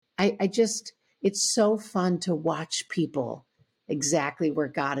it's so fun to watch people exactly where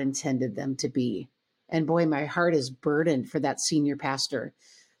God intended them to be. And boy, my heart is burdened for that senior pastor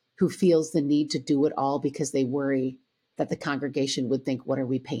who feels the need to do it all because they worry that the congregation would think, what are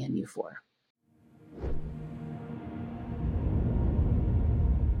we paying you for?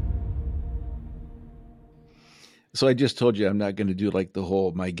 So I just told you I'm not going to do like the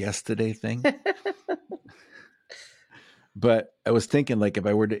whole my guest today thing. But I was thinking, like, if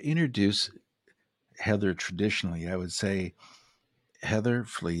I were to introduce Heather traditionally, I would say Heather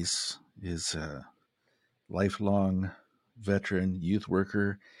Fleece is a lifelong veteran youth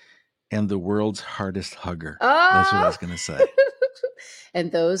worker and the world's hardest hugger. That's what I was going to say.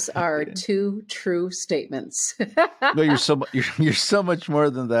 And those are two true statements. No, you're so much more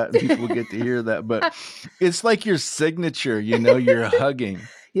than that. People get to hear that, but it's like your signature. You're hugging.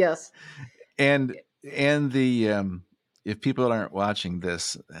 Yes. And the if people aren't watching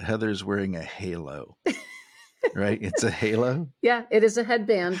this, Heather's wearing a halo. Right? It's a halo. Yeah, it is a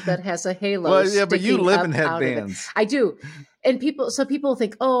headband that has a halo. Well, yeah, but you live in headbands. I do. And people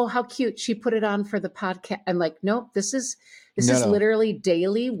think, oh, how cute. She put it on for the podcast. I'm like, nope, this is literally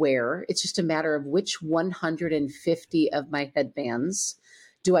daily wear. It's just a matter of which 150 of my headbands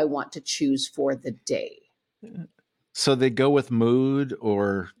do I want to choose for the day. So they go with mood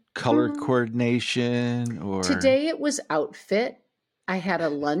or color coordination or... Today it was outfit. I had a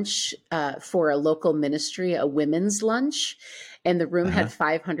lunch for a local ministry, a women's lunch, and the room had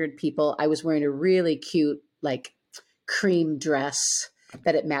 500 people. I was wearing a really cute, like, cream dress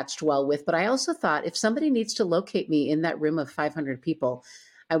that it matched well with. But I also thought if somebody needs to locate me in that room of 500 people,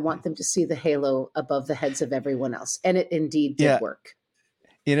 I want them to see the halo above the heads of everyone else. And it indeed did work.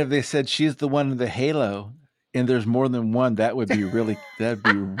 And if they said she's the one in the halo and there's more than one, that'd be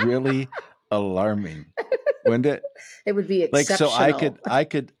really alarming. Wouldn't it? It would be exceptional. Like,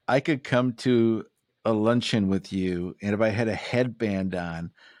 so I could come to a luncheon with you, and if I had a headband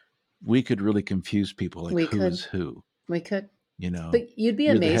on, we could really confuse people. Like, who's who? We could. But you'd be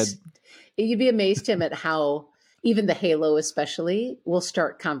amazed. You'd be amazed, Tim, at how even the halo, especially, will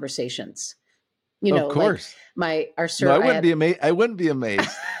start conversations. Of course. Like our server. No, I wouldn't be amazed.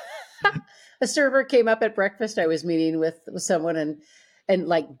 A server came up at breakfast. I was meeting with someone and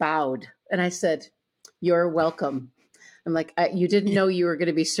like bowed, and I said, "You're welcome." I'm like, you didn't know you were going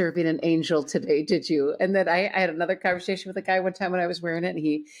to be serving an angel today, did you? And then I had another conversation with a guy one time when I was wearing it,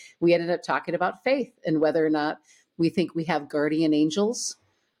 and we ended up talking about faith and whether or not we think we have guardian angels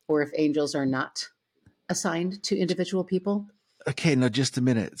or if angels are not assigned to individual people. Okay, no, just a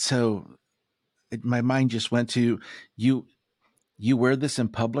minute. So my mind just went to you. You wear this in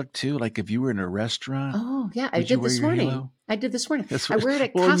public too? Like if you were in a restaurant? Oh, yeah. I did this morning. I wear it at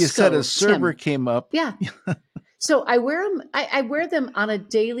Costco. Well, you said a server came up. Yeah. So I wear them. I wear them on a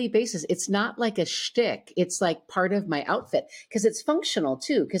daily basis. It's not like a shtick. It's like part of my outfit because it's functional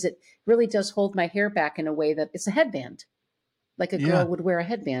too, because it really does hold my hair back in a way that it's a headband, like a girl would wear a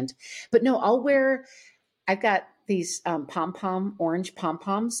headband. But no, I've got these orange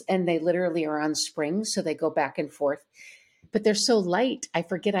pom-poms, and they literally are on springs. So they go back and forth, but they're so light. I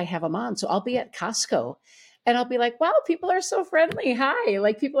forget I have them on. So I'll be at Costco and I'll be like, wow, people are so friendly. Hi.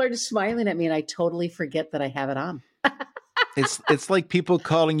 Like people are just smiling at me and I totally forget that I have it on. It's like people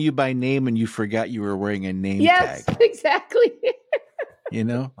calling you by name and you forgot you were wearing a name tag. Yes, exactly.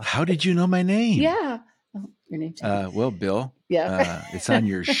 How did you know my name? Yeah. Oh, your name tag. Well, Bill. Yeah. It's on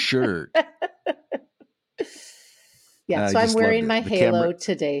your shirt. Yeah. So I'm wearing my halo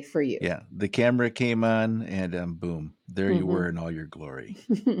today for you. Yeah. The camera came on and boom, there you were in all your glory.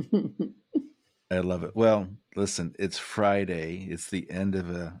 I love it. Well, listen, it's Friday. It's the end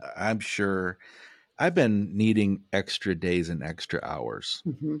of I'm sure I've been needing extra days and extra hours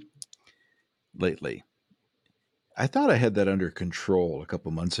lately. I thought I had that under control a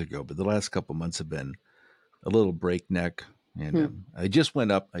couple months ago, but the last couple months have been a little breakneck. And I just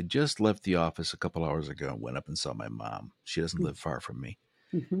left the office a couple hours ago and went up and saw my mom. She doesn't live far from me.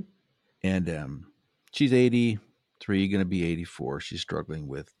 And she's 83, going to be 84. She's struggling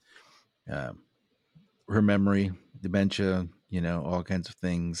with her memory, dementia, all kinds of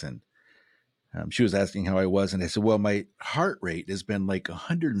things. And she was asking how I was. And I said, well, my heart rate has been like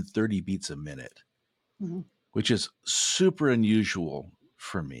 130 beats a minute, which is super unusual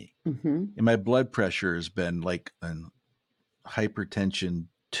for me. And my blood pressure has been like an hypertension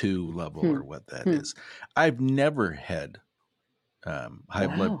 2 level or what that is. I've never had high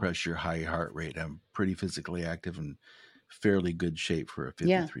blood pressure, high heart rate. I'm pretty physically active and fairly good shape for a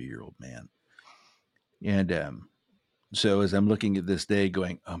 53-year-old man. And so as I'm looking at this day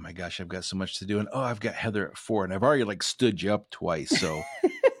going, oh my gosh, I've got so much to do. And I've got Heather at 4 and I've already like stood you up twice. So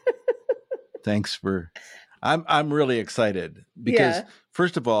Thanks for, I'm really excited because Yeah,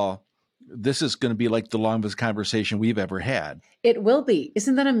 first of all, this is going to be like the longest conversation we've ever had. it will be.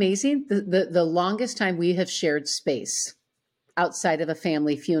 Isn't that amazing? The longest time we have shared space outside of a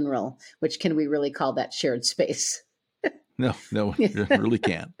family funeral, which can we really call that shared space? No, really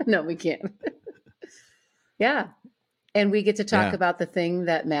can't. No, we can't. Yeah. And we get to talk Yeah. about the thing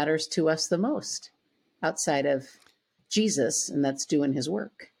that matters to us the most outside of Jesus, and that's doing his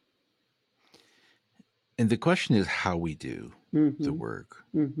work. And the question is how we do the Mm-hmm. work.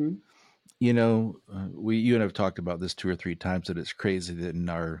 Mm-hmm. You know, you and I have talked about this 2 or 3 times that it's crazy that in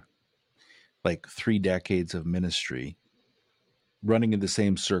our like 3 decades of ministry, running in the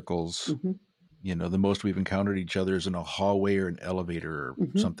same circles, Mm-hmm. you know, the most we've encountered each other is in a hallway or an elevator or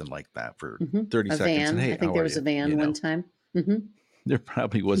Mm-hmm. something like that for Mm-hmm. 30 A seconds. And van. I hey, think how there are was a you? van You one know, time. Mm-hmm. there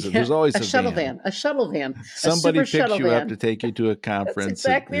probably wasn't. Yeah. There's always A a shuttle van. van. A shuttle van. A Somebody super picks shuttle you up van. to take you to a That's conference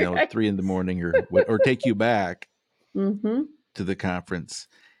at, exactly right. 3 a.m. or take you back Mm-hmm. to the conference.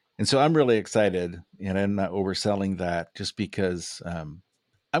 And so I'm really excited, and I'm not overselling that just because I'm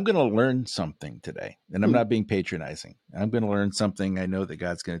going to learn something today, and I'm Hmm. not being patronizing. I'm going to learn something. I know that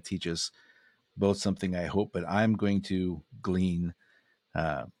God's going to teach us both something, I hope, but I'm going to glean.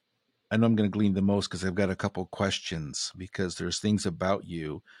 Uh, I know I'm going to glean the most because I've got a couple questions because there's things about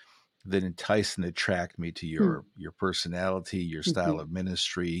you that entice and attract me to Hmm. your personality, your Mm-hmm. style of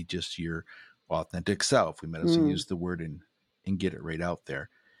ministry, just your authentic self. We might as well Mm. use the word and get it right out there.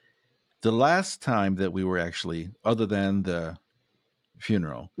 The last time that we were actually, other than the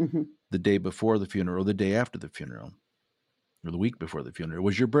funeral, Mm-hmm. the day before the funeral, the day after the funeral, or the week before the funeral,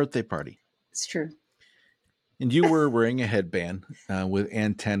 was your birthday party. It's true. And you were wearing a headband with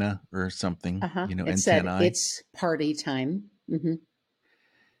antenna or something, Uh-huh. you know, It said antennae. it's party time. Mm-hmm.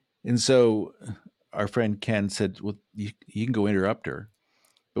 And so our friend Ken said, well, you can go interrupt her.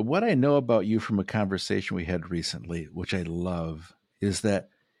 But what I know about you from a conversation we had recently, which I love, is that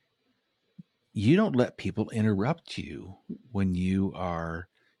you don't let people interrupt you when you are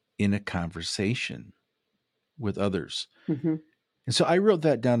in a conversation with others. Mm-hmm. And so I wrote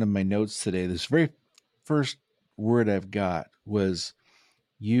that down in my notes today. This very first word I've got was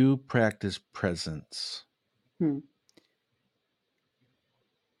you practice presence. Hmm.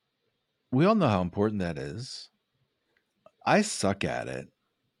 We all know how important that is. I suck at it,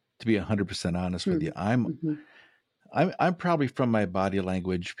 to be 100% honest with Hmm. you. I'm Mm-hmm. I'm probably from my body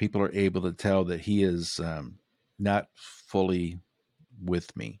language. People are able to tell that he is not fully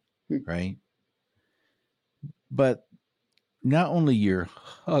with me, Hmm. right? But not only your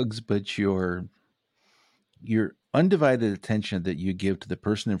hugs, but your undivided attention that you give to the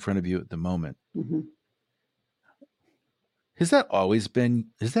person in front of you at the moment. Mm-hmm. Has that always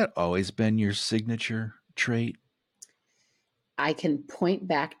been your signature trait? I can point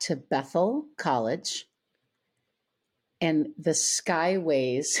back to Bethel College and the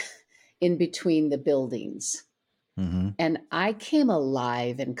skyways in between the buildings. Mm-hmm. And I came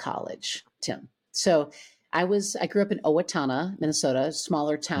alive in college, Tim. So I grew up in Owatonna, Minnesota, a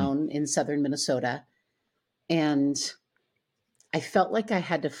smaller town in southern Minnesota. And I felt like I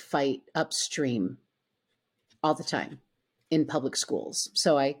had to fight upstream all the time in public schools.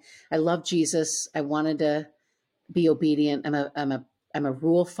 So I love Jesus. I wanted to be obedient. I'm a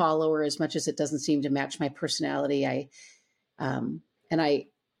rule follower as much as it doesn't seem to match my personality. Um, and I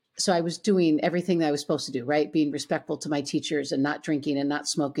so I was doing everything that I was supposed to do, right? Being respectful to my teachers and not drinking and not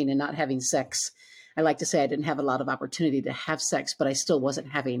smoking and not having sex. I like to say I didn't have a lot of opportunity to have sex, but I still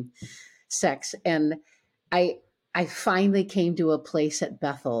wasn't having sex. And I I finally came to a place at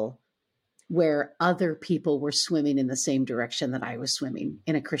Bethel where other people were swimming in the same direction that I was swimming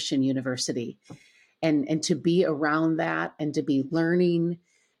in a Christian university. And to be around that and to be learning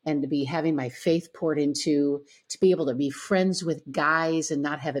and to be having my faith poured into, to be able to be friends with guys and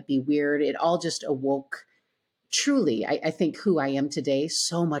not have it be weird, it all just awoke. Truly, I think who I am today,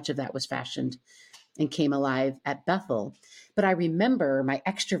 so much of that was fashioned and came alive at Bethel. But I remember my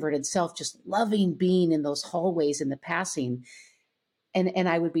extroverted self just loving being in those hallways in the passing. And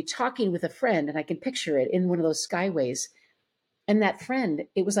I would be talking with a friend, and I can picture it in one of those skyways. And that friend,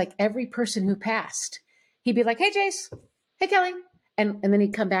 it was like every person who passed, he'd be like, "Hey, Jace. Hey, Kelly." And then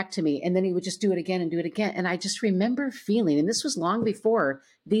he'd come back to me, and then he would just do it again and do it again. And I just remember feeling, and this was long before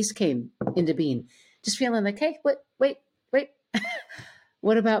these came into being, just feeling like, "Hey, wait,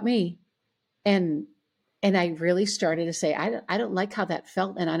 what about me?" And and I really started to say, I don't like how that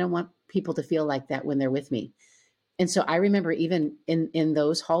felt, and I don't want people to feel like that when they're with me. And so I remember even in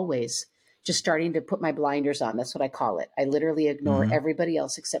those hallways, just starting to put my blinders on. That's what I call it. I literally ignore Mm-hmm. everybody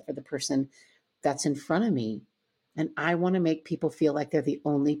else except for the person that's in front of me. And I want to make people feel like they're the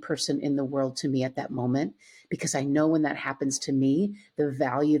only person in the world to me at that moment, because I know when that happens to me, the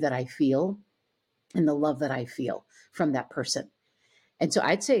value that I feel and the love that I feel from that person. And so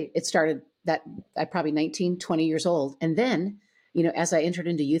I'd say it started that I probably 19, 20 years old. And then, as I entered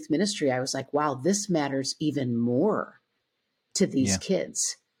into youth ministry, I was like, wow, this matters even more to these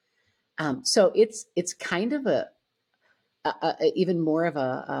kids. So it's kind of a even more of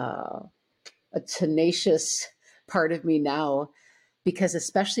a tenacious part of me now, because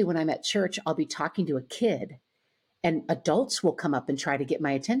especially when I'm at church, I'll be talking to a kid and adults will come up and try to get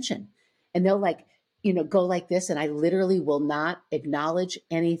my attention, and they'll go like this. And I literally will not acknowledge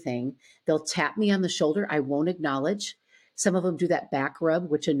anything. They'll tap me on the shoulder. I won't acknowledge. Some of them do that back rub,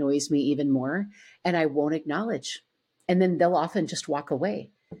 which annoys me even more. And I won't acknowledge. And then they'll often just walk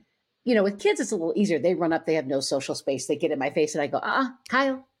away. With kids, it's a little easier. They run up, they have no social space. They get in my face and I go,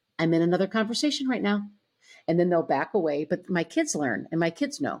 Kyle, I'm in another conversation right now. And then they'll back away. But my kids learn and my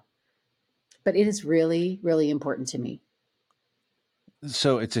kids know. But it is really, really important to me.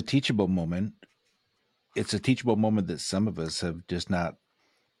 So it's a teachable moment. It's a teachable moment that some of us have just not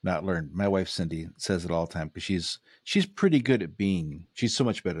learned. My wife, Cindy, says it all the time, because she's pretty good at she's so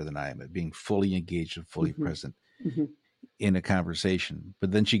much better than I am at being fully engaged and fully present in a conversation.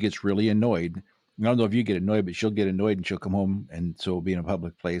 But then she gets really annoyed. I don't know if you get annoyed, but she'll get annoyed and she'll come home, and so we'll be in a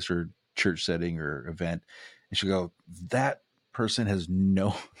public place or church setting or event, and she'll go, that person has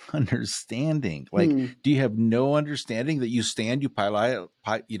no understanding. Like, do you have no understanding that you stand, you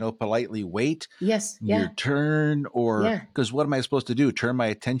politely wait your turn, or because what am I supposed to do? Turn my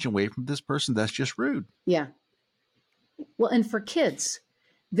attention away from this person? That's just rude. Yeah. Well, and for kids,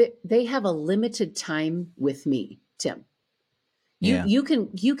 they have a limited time with me, Tim. You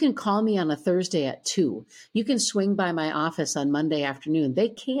can call me on a Thursday at 2:00. You can swing by my office on Monday afternoon. They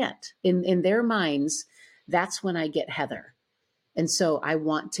can't. In their minds, that's when I get Heather. And so I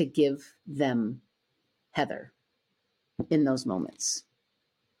want to give them Heather in those moments.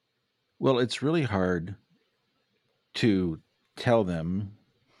 Well, it's really hard to tell them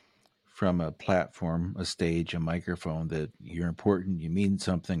from a platform, a stage, a microphone, that you're important, you mean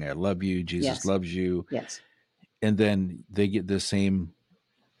something, I love you, Jesus loves you. Yes. And then they get the same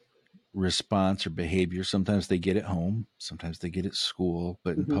response or behavior. Sometimes they get at home, sometimes they get at school,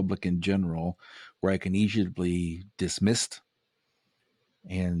 but in public in general, where I can easily be dismissed.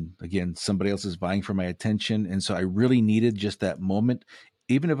 And again, somebody else is vying for my attention. And so I really needed just that moment,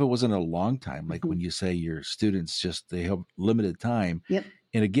 even if it wasn't a long time, like when you say your students they have limited time. Yep.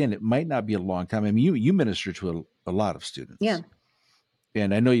 And again, it might not be a long time. I mean, you minister to a lot of students. Yeah.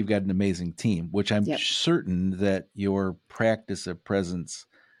 And I know you've got an amazing team, which I'm certain that your practice of presence,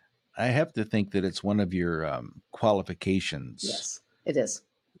 I have to think that it's one of your qualifications. Yes, it is.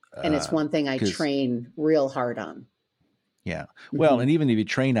 And it's one thing I train real hard on. Yeah. Well, and even if you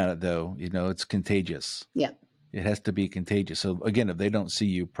train on it, though, it's contagious. Yeah. It has to be contagious. So again, if they don't see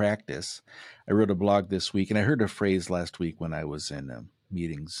you practice, I wrote a blog this week, and I heard a phrase last week when I was in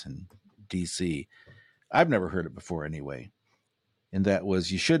meetings in DC. I've never heard it before anyway. And that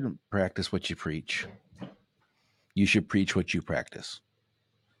was, you shouldn't practice what you preach. You should preach what you practice.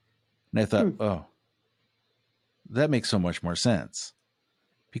 And I thought, that makes so much more sense.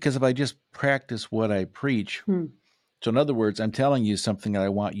 Because if I just practice what I preach, so in other words, I'm telling you something that I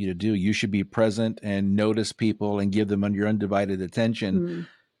want you to do. You should be present and notice people and give them your undivided attention.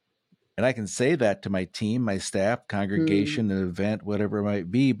 And I can say that to my team, my staff, congregation, an event, whatever it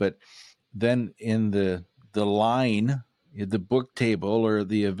might be. But then in the line, the book table or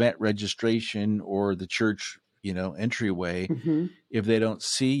the event registration or the church, entryway, if they don't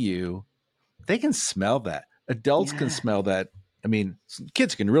see you, they can smell that. Adults can smell that. I mean,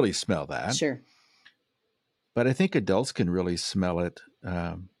 kids can really smell that. Sure. But I think adults can really smell it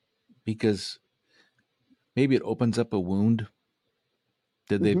because maybe it opens up a wound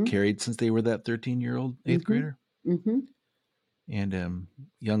that they've carried since they were that 13-year-old eighth grader. And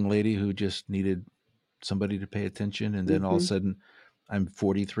young lady who just needed somebody to pay attention. And then all of a sudden, I'm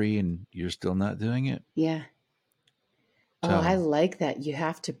 43 and you're still not doing it. Yeah. So, I like that. You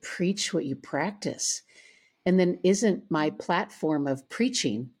have to preach what you practice. And then isn't my platform of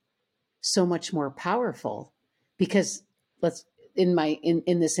preaching so much more powerful? Because in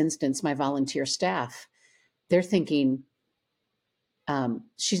this instance, my volunteer staff, they're thinking,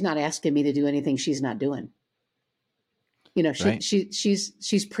 she's not asking me to do anything she's not doing.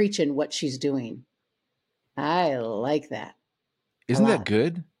 She's preaching what she's doing. I like that. Isn't that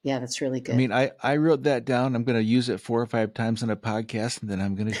good? Yeah, that's really good. I mean, I wrote that down. I'm going to use it 4 or 5 times in a podcast, and then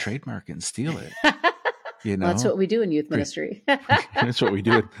I'm going to trademark it and steal it. You Well, that's know, what we do in youth ministry. that's what we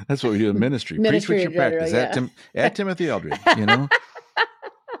do. That's what we do in ministry. Preach what Ministry you in general, practice. yeah. At Timothy Eldred, you know.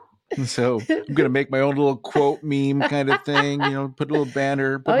 And so I'm going to make my own little quote meme kind of thing, you know, put a little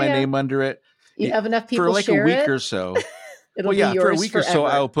banner, put my name under it. You have enough For people like a share week it, or so. it'll Well, be yeah, for a yours week or so, forever.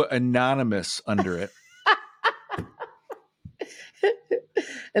 I'll put anonymous under it.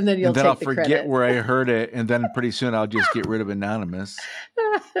 And then you'll take I'll the forget credit. where I heard it. And then pretty soon I'll just get rid of anonymous.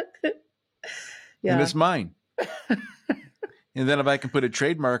 Yeah. And it's mine. And then if I can put a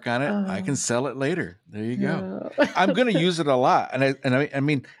trademark on it, I can sell it later. There you go. I'm going to use it a lot. I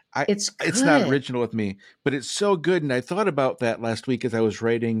mean, it's not original with me, but it's so good. And I thought about that last week as I was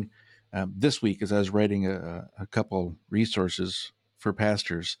writing, this week as I was writing a couple resources for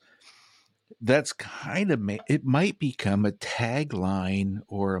pastors. That's kind of, it might become a tagline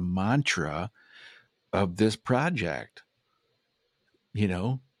or a mantra of this project. You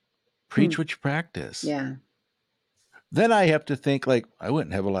know, preach what you practice. Yeah. Then I have to think like, I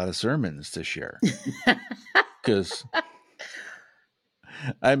wouldn't have a lot of sermons to share because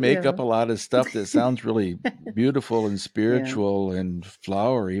I make up a lot of stuff that sounds really beautiful and spiritual and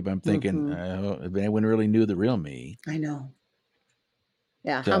flowery, but I'm thinking, if anyone really knew the real me. I know.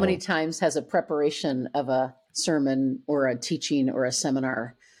 Yeah. So, how many times has a preparation of a sermon or a teaching or a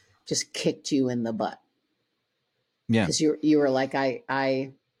seminar just kicked you in the butt? Yeah. Because you were like,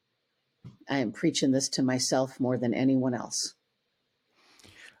 I am preaching this to myself more than anyone else.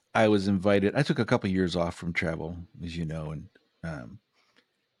 I was invited. I took a couple of years off from travel, as you know, and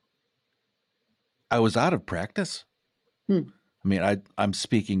I was out of practice. I mean, I'm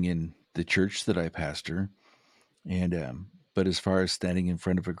speaking in the church that I pastor, and but as far as standing in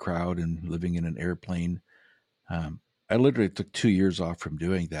front of a crowd and living in an airplane, I literally took 2 years off from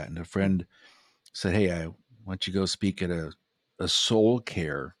doing that. And a friend said, "Hey, I want you to go speak at a soul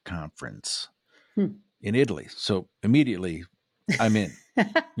care conference in Italy." So immediately, I'm in.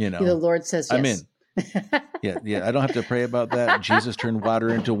 You know, the Lord says, yes. I'm in. Yeah. I don't have to pray about that. Jesus turned water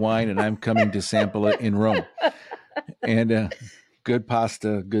into wine, and I'm coming to sample it in Rome. And good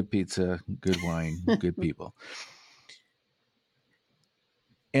pasta, good pizza, good wine, good people.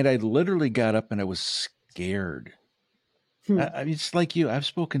 And I literally got up and I was scared. I mean, it's like you. I've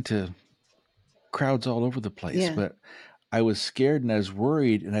spoken to crowds all over the place, but I was scared and I was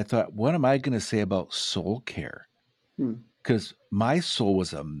worried. And I thought, what am I going to say about soul care? Because my soul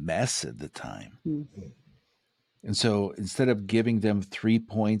was a mess at the time. And so instead of giving them 3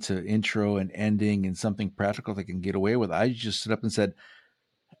 points of intro and ending and something practical they can get away with, I just stood up and said,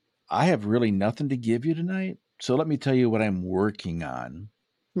 I have really nothing to give you tonight. So let me tell you what I'm working on.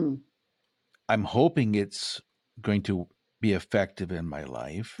 I'm hoping it's going to be effective in my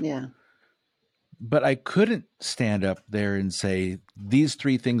life. Yeah. But I couldn't stand up there and say, these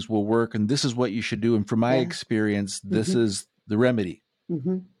 3 things will work and this is what you should do. And from my experience, this is the remedy. I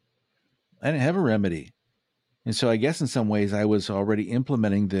didn't have a remedy. And so I guess in some ways I was already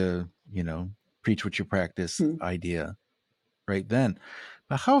implementing the, preach what you practice idea right then.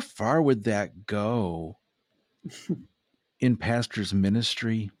 But how far would that go in pastors'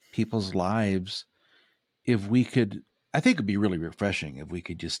 ministry, people's lives, if we could? I think it'd be really refreshing if we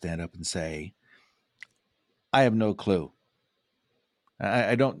could just stand up and say, I have no clue.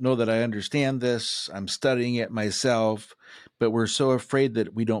 I don't know that I understand this. I'm studying it myself, but we're so afraid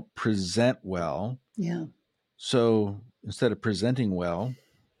that we don't present well. Yeah. So instead of presenting well,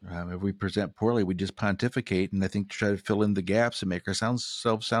 if we present poorly, we just pontificate and I think try to fill in the gaps and make ourselves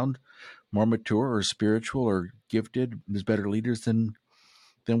sound more mature or spiritual or gifted as better leaders than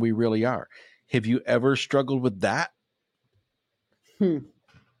we really are. Have you ever struggled with that?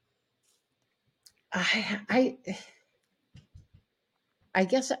 I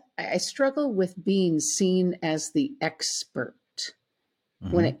guess I struggle with being seen as the expert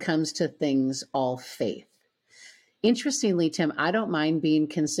when it comes to things all faith. Interestingly, Tim, I don't mind being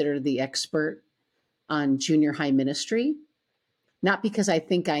considered the expert on junior high ministry, not because I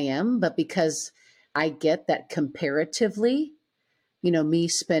think I am, but because I get that comparatively, me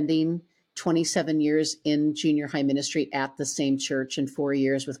spending 27 years in junior high ministry at the same church and 4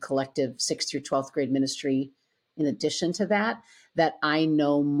 years with collective 6th through 12th grade ministry. In addition to that I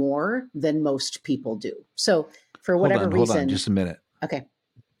know more than most people do. So for whatever reason. Hold on just a minute. Okay.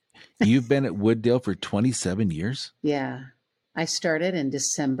 You've been at Wooddale for 27 years? Yeah. I started in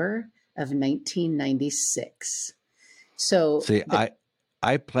December of 1996. So see,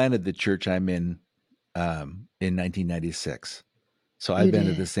 I planted the church I'm in 1996. So I've been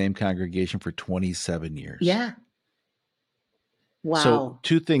at the same congregation for 27 years. Yeah. Wow. So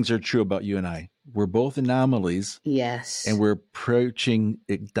 2 things are true about you and I. We're both anomalies. Yes. And we're approaching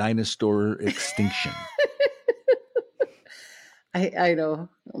dinosaur extinction. I know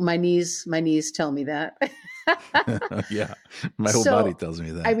my knees tell me that. Yeah. My whole body So, tells me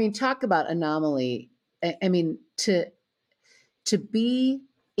I that. mean, talk about anomaly. I mean, to be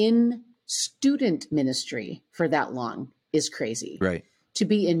in student ministry for that long is crazy. Right. To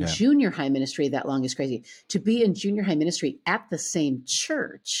be in Yeah. junior high ministry that long is crazy. To be in junior high ministry at the same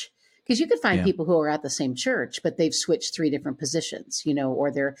church, because you could find Yeah. people who are at the same church, but they've switched 3 different positions, you know, or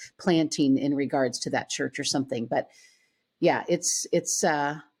they're planting in regards to that church or something. But yeah, it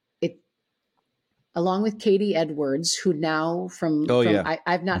along with Katie Edwards, who now Oh, from yeah.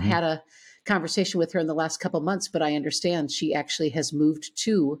 I've not Hmm. had a conversation with her in the last couple of months, but I understand she actually has moved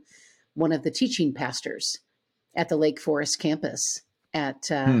to one of the teaching pastors at the Lake Forest campus at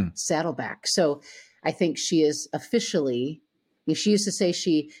Saddleback. So I think she is officially. She used to say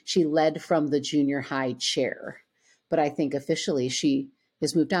she led from the junior high chair, but I think officially she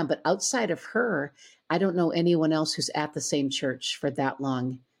has moved on. But outside of her, I don't know anyone else who's at the same church for that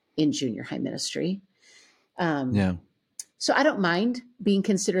long in junior high ministry. Um, Yeah. so I don't mind being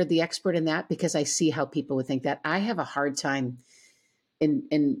considered the expert in that because I see how people would think that. I have a hard time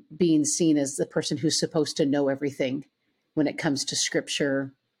in being seen as the person who's supposed to know everything when it comes to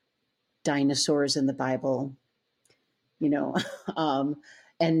scripture, dinosaurs in the Bible, you know, um,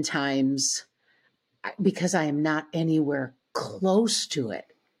 end times, because I am not anywhere close to it.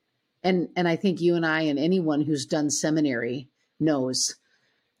 And I think you and I and anyone who's done seminary knows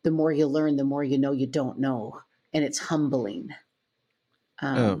the more you learn, the more you know you don't know. And it's humbling.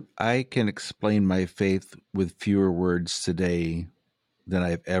 I can explain my faith with fewer words today than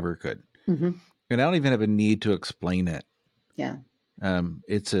I've ever could. Mm-hmm. And I don't even have a need to explain it. Yeah.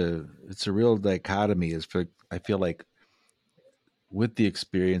 It's a real dichotomy. I feel like with the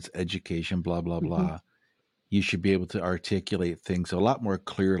experience, education, blah, blah, Mm-hmm. blah, you should be able to articulate things a lot more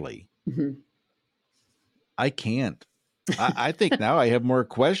clearly. Mm-hmm. I can't. I think now I have more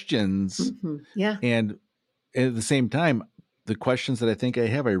questions. Mm-hmm. Yeah. And at the same time, the questions that I think I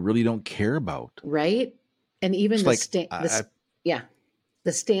have, I really don't care about. Right. And even It's like, yeah,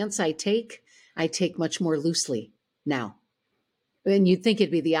 the stance I take much more loosely now. And you'd think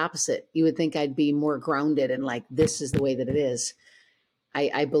it'd be the opposite. You would think I'd be more grounded and like, this is the way that it is.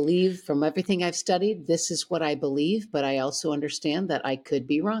 I believe from everything I've studied, this is what I believe, but I also understand that I could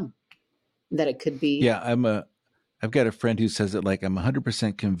be wrong, that it could be. yeah, I've got a friend who says it like I'm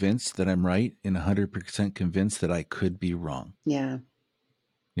 100% convinced that I'm right and 100% convinced that I could be wrong. Yeah.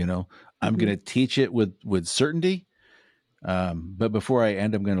 You know, I'm Mm-hmm. going to teach it with certainty. But before I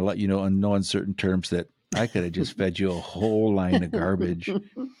end, I'm going to let you know in no uncertain terms that I could have just fed you a whole line of garbage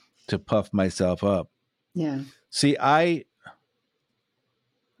to puff myself up. Yeah. See, I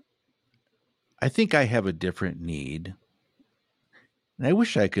think I have a different need. And I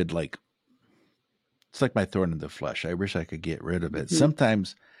wish I could it's like my thorn in the flesh. I wish I could get rid of it. Mm-hmm.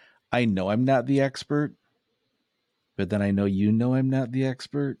 Sometimes I know I'm not the expert, but then I know you know I'm not the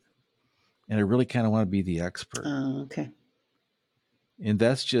expert. And I really kind of want to be the expert. Oh, okay. And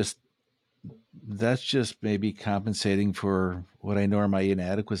that's just maybe compensating for what I know are my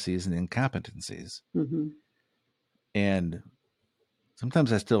inadequacies and incompetencies. Mm-hmm. And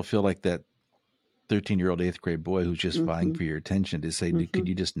sometimes I still feel like that 13-year-old 8th grade boy who's just vying Mm-hmm. for your attention to say, Mm-hmm. could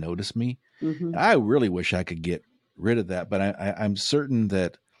you just notice me? Mm-hmm. I really wish I could get rid of that, but I'm certain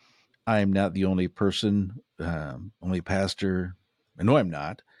that I'm not the only person, only pastor. I know I'm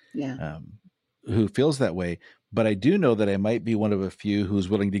not, Yeah. who feels that way. But I do know that I might be one of a few who's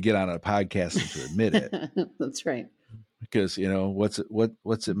willing to get on a podcast and to admit it. That's right. Because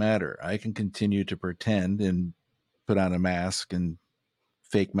what's it matter? I can continue to pretend and put on a mask and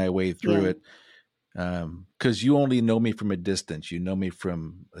fake my way through Yeah. it. Because you only know me from a distance. You know me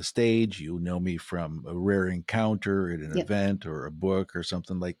from a stage. You know me from a rare encounter at an Yep. event or a book or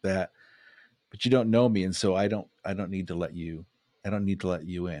something like that. But you don't know me, and so I don't need to let you. I don't need to let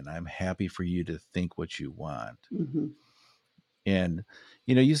you in. I'm happy for you to think what you want. Mm-hmm. And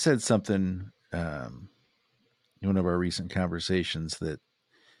you said something in one of our recent conversations that,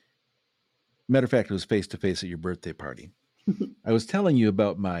 matter of fact, it was face to face at your birthday party. I was telling you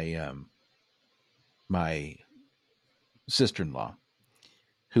about my my sister-in-law,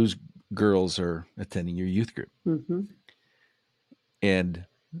 whose girls are attending your youth group, Mm-hmm. and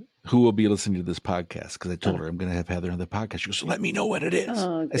who will be listening to this podcast, because I told her I'm going to have Heather on the podcast. She goes, so let me know what it is.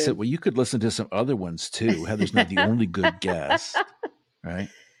 Oh, I said, good. well, you could listen to some other ones too. Heather's not the only good guest, right?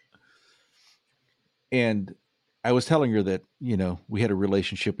 And I was telling her that, we had a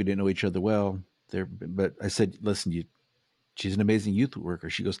relationship. We didn't know each other well there, but I said, listen, she's an amazing youth worker.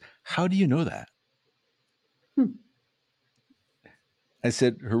 She goes, how do you know that? Hmm. I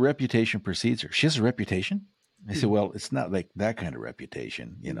said, her reputation precedes her. She has a reputation? I said, well, it's not like that kind of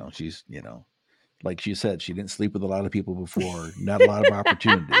reputation. She's, like she said, she didn't sleep with a lot of people before, not a lot of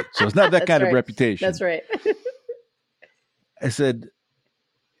opportunity. So it's not that That's kind of right. reputation. That's right. I said,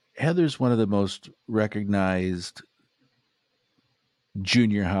 Heather's one of the most recognized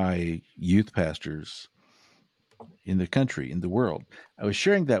junior high youth pastors in the country, in the world. I was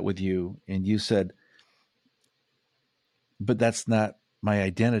sharing that with you, and you said, but that's not my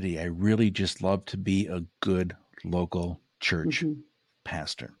identity. I really just love to be a good local church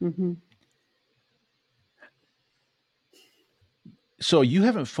pastor. So you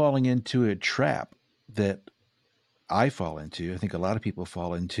haven't fallen into a trap that I fall into. I think a lot of people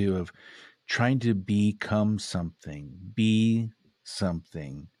fall into, of trying to become something, be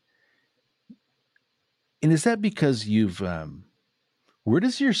something. And is that because you've, where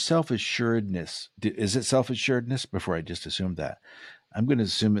does your self-assuredness, is it self-assuredness? Before I just assume that, I'm going to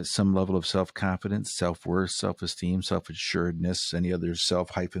assume it's some level of self-confidence, self-worth, self-esteem, self-assuredness, any other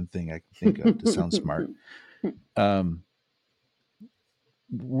self-hyphen thing I can think of to sound smart.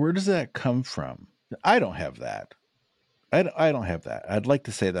 Where does that come from? I don't have that. I don't have that. I'd like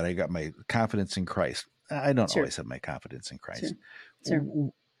to say that I got my confidence in Christ. I don't always have my confidence in Christ.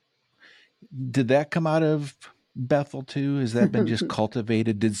 Sure. Did that come out of Bethel too? Has that been just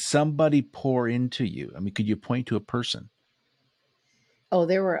cultivated? Did somebody pour into you? I mean, could you point to a person? Oh,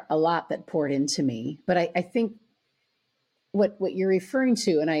 there were a lot that poured into me, but I think what you're referring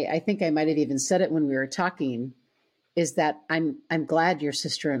to, and I think I might have even said it when we were talking, is that I'm glad your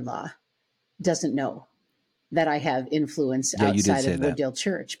sister-in-law doesn't know that I have influence outside of Wooddale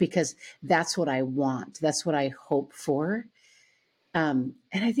Church, because that's what I want. That's what I hope for. And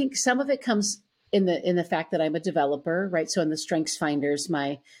I think some of it comes in the fact that I'm a developer, right? So in the Strengths Finders,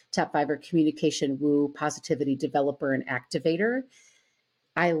 my top 5 are communication, woo, positivity, developer, and activator.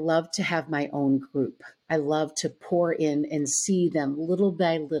 I love to have my own group. I love to pour in and see them little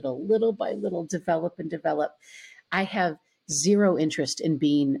by little develop and develop. I have zero interest in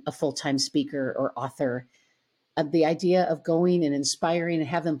being a full-time speaker or author. The idea of going and inspiring and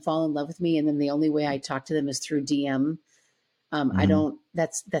have them fall in love with me, and then the only way I talk to them is through DM. I don't.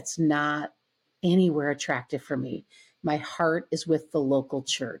 That's not anywhere attractive for me. My heart is with the local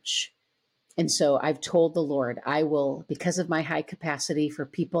church. And so I've told the Lord, I will, because of my high capacity for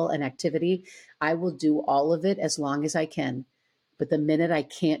people and activity, I will do all of it as long as I can. But the minute I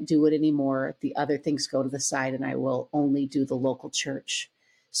can't do it anymore, the other things go to the side, and I will only do the local church.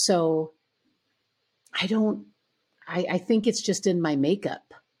 So I think it's just in my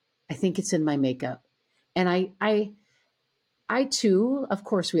makeup. I think it's in my makeup. And I too, of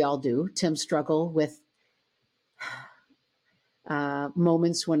course we all do, Tim, struggle with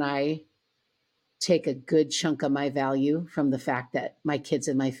moments when I take a good chunk of my value from the fact that my kids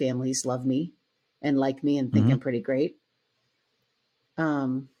and my families love me and like me and think I'm pretty great.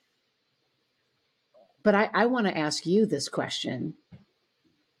 But I want to ask you this question.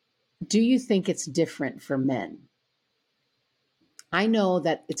 Do you think it's different for men? I know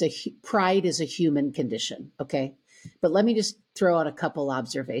that pride is a human condition. Okay. But let me just throw out a couple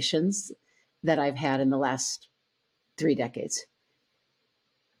observations that I've had in the last 3 decades.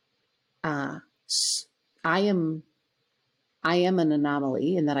 I am an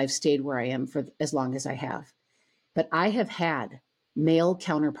anomaly in that I've stayed where I am for as long as I have. But I have had male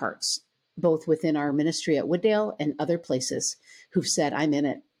counterparts, both within our ministry at Wooddale and other places, who've said, I'm in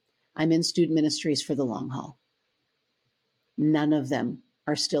it. I'm in student ministries for the long haul. None of them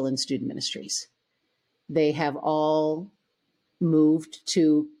are still in student ministries. They have all moved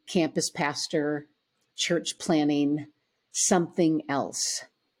to campus pastor, church planning, something else.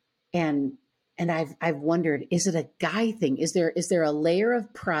 And I've wondered, is it a guy thing? Is there a layer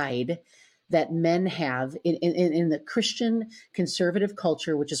of pride that men have in the Christian conservative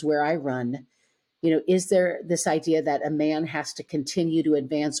culture, which is where I run? Is there this idea that a man has to continue to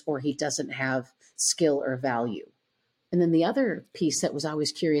advance or he doesn't have skill or value? And then the other piece that was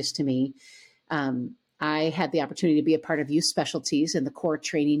always curious to me, I had the opportunity to be a part of youth specialties in the core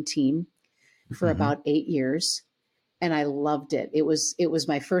training team for about 8 years. And I loved it. It was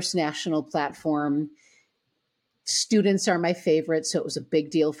my first national platform. Students are my favorite. So it was a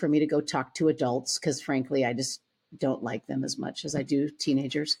big deal for me to go talk to adults because frankly, I just don't like them as much as I do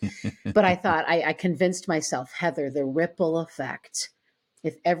teenagers. But I thought I convinced myself, Heather, the ripple effect,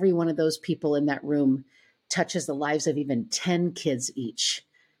 if every one of those people in that room touches the lives of even 10 kids each,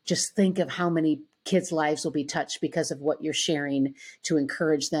 just think of how many kids' lives will be touched because of what you're sharing to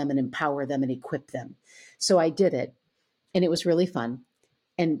encourage them and empower them and equip them. So I did it. And it was really fun.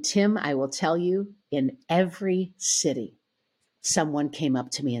 And Tim, I will tell you, in every city, someone came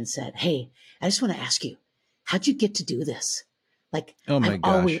up to me and said, hey, I just want to ask you, how'd you get to do this? Like, Oh my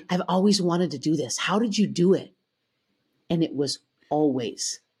gosh. I've always wanted to do this. How did you do it? And it was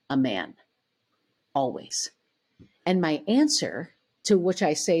always a man, always. And my answer, to which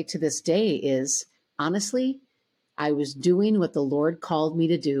I say to this day, is honestly, I was doing what the Lord called me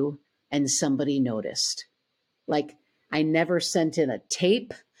to do, and somebody noticed. Like, I never sent in a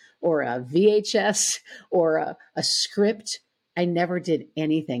tape or a VHS or a script. I never did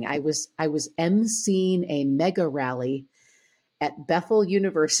anything. I was emceeing a mega rally at Bethel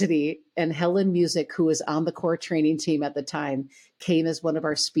University, and Helen Music, who was on the core training team at the time, came as one of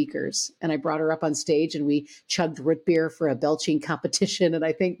our speakers. And I brought her up on stage and we chugged root beer for a belching competition. And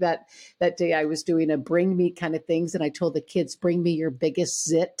I think that day I was doing a bring me kind of things. And I told the kids, bring me your biggest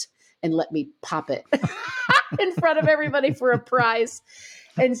zit and let me pop it in front of everybody for a prize.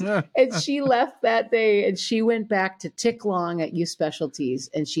 And she left that day and she went back to Tick Long at Youth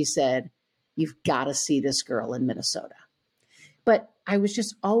Specialties. And she said, you've got to see this girl in Minnesota. But I was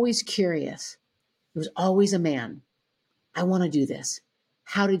just always curious. It was always a man. I want to do this.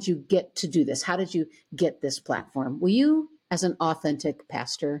 How did you get to do this? How did you get this platform? Will you, as an authentic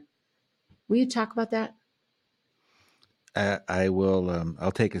pastor, will you talk about that? I will.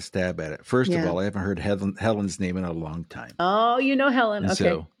 I'll take a stab at it. First of all, I haven't heard Helen's name in a long time. Oh, you know Helen. And okay.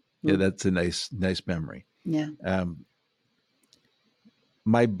 So, yeah, that's a nice memory. Yeah.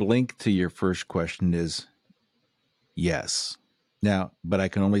 My blink to your first question is yes. Now, but I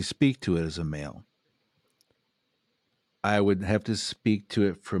can only speak to it as a male. I would have to speak to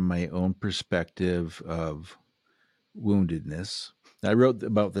it from my own perspective of woundedness. I wrote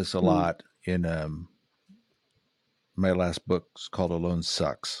about this a lot in my last book. It's called Alone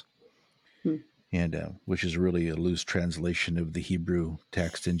Sucks, and which is really a loose translation of the Hebrew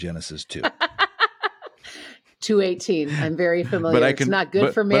text in Genesis 2. 2:18. I'm very familiar. It's not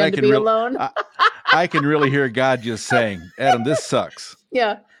good for man to be alone. I can really hear God just saying, Adam, this sucks.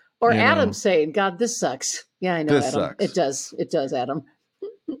 Yeah. Or Adam saying, God, this sucks. Yeah, I know, this Adam. Sucks. It does. It does, Adam.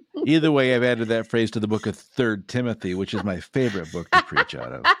 Either way, I've added that phrase to the book of 3 Timothy, which is my favorite book to preach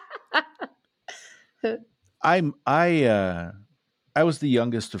out of. I was the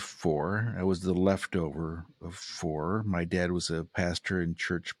youngest of 4. I was the leftover of 4. My dad was a pastor and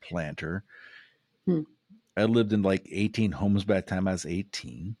church planter. I lived in like 18 homes by the time I was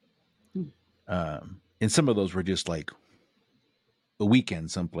 18. And some of those were just like a weekend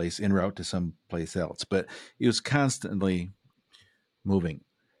someplace en route to someplace else, but it was constantly moving.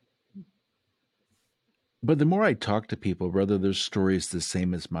 But the more I talk to people, whether their story is the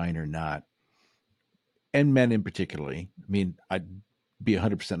same as mine or not, and men in particularly, I mean, I'd be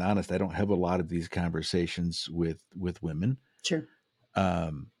 100% honest. I don't have a lot of these conversations with women. Sure.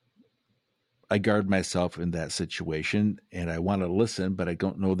 I guard myself in that situation and I want to listen, but I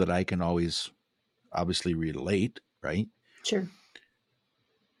don't know that I can always obviously relate, right? Sure.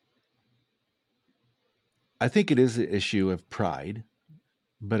 I think it is an issue of pride,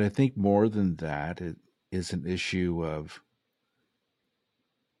 but I think more than that, it is an issue of,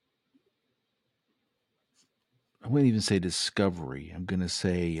 I wouldn't even say discovery. I'm going to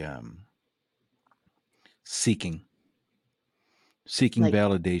say seeking like,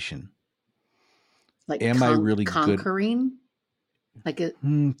 validation. Like am I really conquering? Like do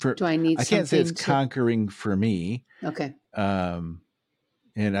I need I can't say it's conquering for me. Okay.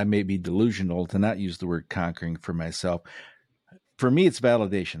 And I may be delusional to not use the word conquering for myself. For me, it's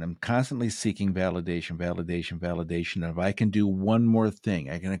validation. I'm constantly seeking validation. And if I can do one more thing,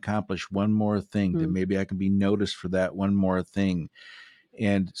 I can accomplish one more thing, then maybe I can be noticed for that one more thing.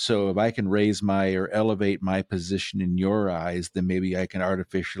 And so if I can raise or elevate my position in your eyes, then maybe I can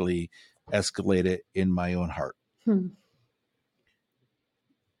artificially escalate it in my own heart.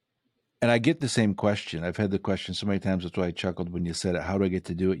 And I get the same question. I've had the question so many times. That's why I chuckled when you said it. How do I get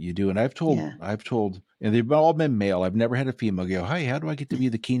to do what you do? And I've told, and they've all been male. I've never had a female go, "Hi, how do I get to be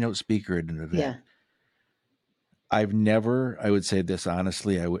the keynote speaker at an event?" Yeah. I've never, I would say this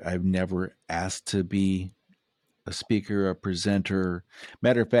honestly, I've never asked to be a speaker, a presenter.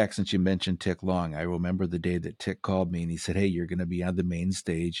 Matter of fact, since you mentioned Tick Long, I remember the day that Tick called me and he said, "Hey, you're going to be on the main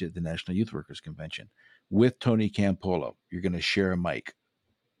stage at the National Youth Workers Convention with Tony Campolo. You're going to share a mic."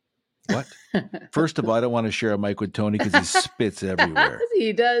 What? First of all, I don't want to share a mic with Tony because he spits everywhere.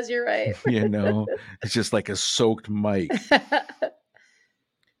 He does. You're right. It's just like a soaked mic.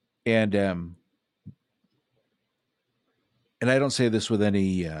 And I don't say this with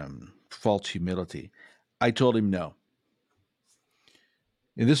any false humility. I told him no.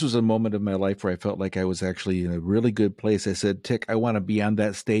 And this was a moment of my life where I felt like I was actually in a really good place. I said, "Tick, I want to be on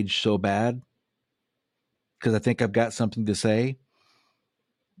that stage so bad because I think I've got something to say.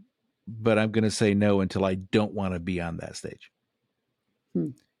 but I'm going to say no until I don't want to be on that stage.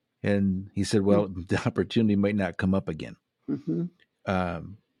 And he said, well, the opportunity might not come up again. I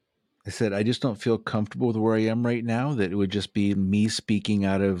said, I just don't feel comfortable with where I am right now, that it would just be me speaking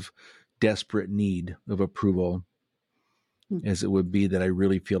out of desperate need of approval, as it would be that I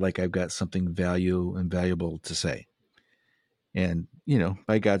really feel like I've got something valuable to say. And, you know,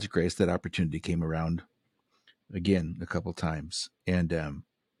 by God's grace, that opportunity came around again a couple times. And,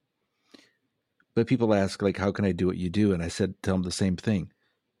 but people ask, like, how can I do what you do? And I said, tell them the same thing.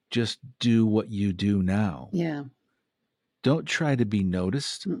 Just do what you do now. Yeah. Don't try to be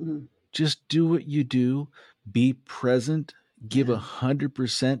noticed. Just do what you do. Be present. Give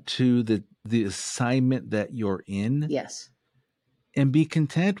 100% to the assignment that you're in. Yes. And be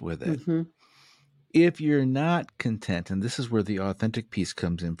content with it. If you're not content, and this is where the authentic piece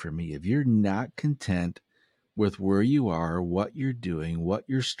comes in for me, if you're not content with where you are, what you're doing, what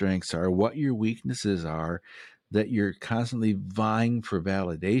your strengths are, what your weaknesses are, that you're constantly vying for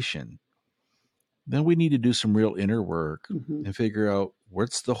validation, then we need to do some real inner work and figure out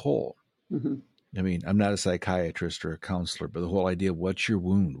what's the hole. I mean, I'm not a psychiatrist or a counselor, but the whole idea of what's your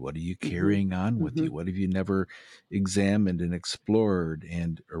wound? What are you carrying on with you? What have you never examined and explored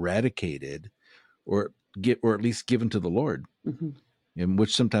and eradicated, or at least given to the Lord? In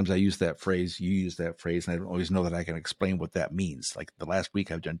which sometimes I use that phrase, you use that phrase, and I don't always know that I can explain what that means. Like the last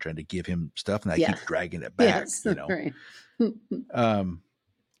week I've done trying to give him stuff and I keep dragging it back, you know. Right.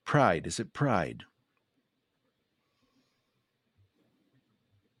 Pride. Is it pride?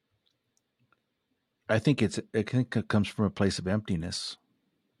 I think it comes from a place of emptiness.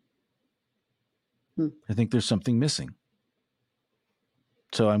 I think there's something missing.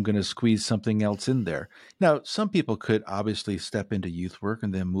 So I'm going to squeeze something else in there. Now, some people could obviously step into youth work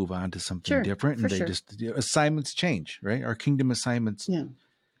and then move on to something different. And they just, assignments change, right? Our kingdom assignments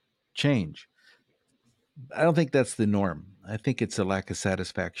change. I don't think that's the norm. I think it's a lack of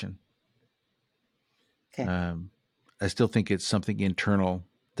satisfaction. Okay. I still think it's something internal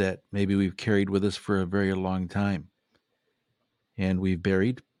that maybe we've carried with us for a very long time and we've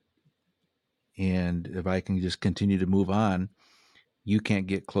buried. And if I can just continue to move on, you can't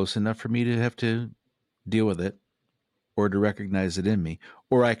get close enough for me to have to deal with it or to recognize it in me.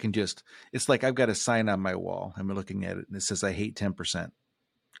 Or I can just, it's like I've got a sign on my wall. I'm looking at it and it says, I hate 10%.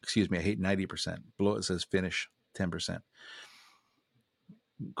 Excuse me, I hate 90%. Below it says finish 10%.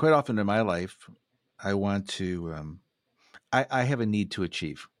 Quite often in my life, I want to, I have a need to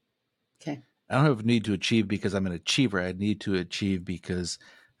achieve. Okay. I don't have a need to achieve because I'm an achiever. I need to achieve because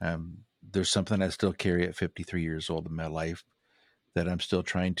there's something I still carry at 53 years old in my life that I'm still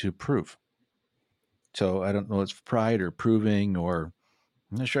trying to prove. So I don't know if it's pride or proving, or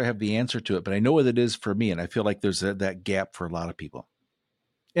I'm not sure I have the answer to it, but I know what it is for me. And I feel like there's that gap for a lot of people,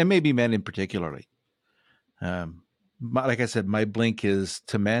 and maybe men in particularly. Like I said, my blink is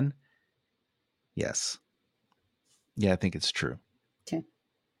to men. Yes. Yeah, I think it's true. Okay.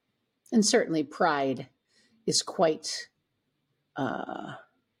 And certainly pride is quite a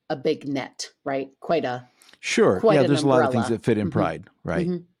big net, right? Quite Sure. Yeah, there's a lot of things that fit in pride, right?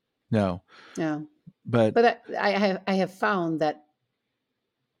 No. Yeah. But I have found that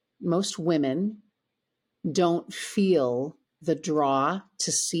most women don't feel the draw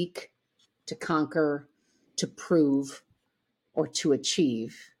to seek, to conquer, to prove, or to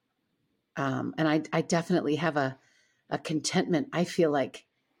achieve. And I definitely have a contentment. I feel like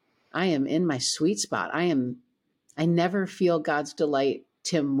I am in my sweet spot. I never feel God's delight,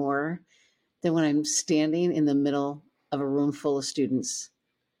 Tim, more than when I'm standing in the middle of a room full of students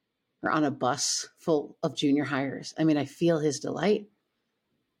or on a bus full of junior hires. I mean, I feel his delight.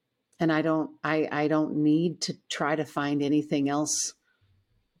 And I don't need to try to find anything else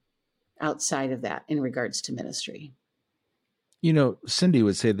outside of that in regards to ministry. You know, Cindy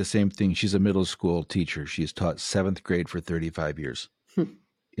would say the same thing. She's a middle school teacher. She's taught 7th grade for 35 years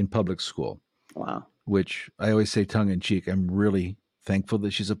in public school. Wow. Which I always say tongue in cheek, I'm really thankful that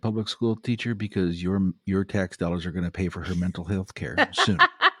she's a public school teacher because your tax dollars are going to pay for her mental health care soon.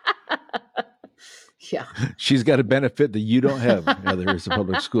 Yeah. She's got a benefit that you don't have as a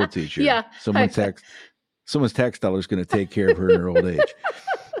public school teacher. Yeah. Someone's tax dollars going to take care of her in her old age.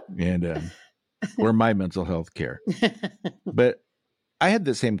 And or my mental health care. But I had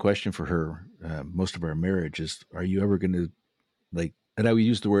the same question for her most of our marriage is, are you ever going to and I would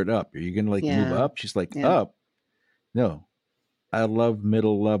use the word up. Are you going to move up? She's like, up? No. I love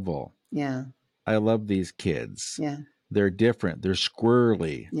middle level. Yeah. I love these kids. Yeah. They're different. They're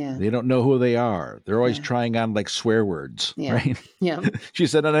squirrely. Yeah. They don't know who they are. They're always trying on swear words, right? Yeah. She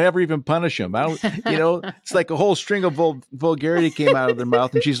said, and I never even punish them. It's like a whole string of vulgarity came out of their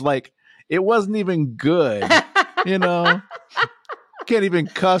mouth. And she's like, It wasn't even good. You know, can't even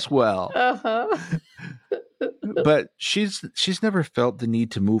cuss well. Uh-huh. But she's never felt the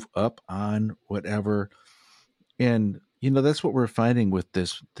need to move up on whatever. And, you know, that's what we're finding with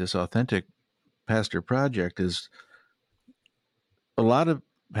this authentic pastor project is a lot of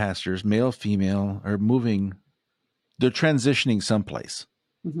pastors, male, female, are moving, they're transitioning someplace.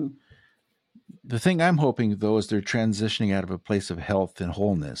 Mm-hmm. The thing I'm hoping, though, is they're transitioning out of a place of health and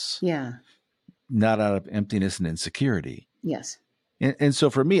wholeness. Yeah. Not out of emptiness and insecurity. Yes. And so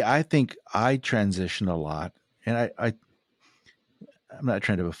for me, I think I transition a lot. And I'm not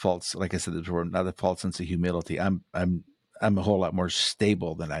trying to have a false, like I said before, not a false sense of humility. I'm a whole lot more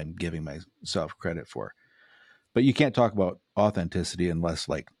stable than I'm giving myself credit for. But you can't talk about authenticity unless,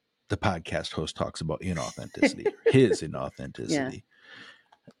 like, the podcast host talks about inauthenticity, his inauthenticity.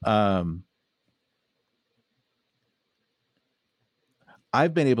 Yeah.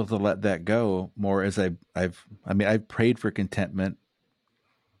 I've been able to let that go more as I've prayed for contentment,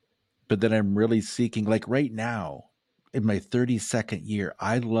 but then I'm really seeking, like right now in my 32nd year,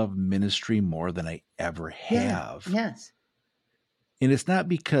 I love ministry more than I ever have. Yeah. Yes. And it's not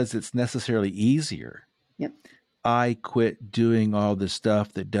because it's necessarily easier. Yep. I quit doing all the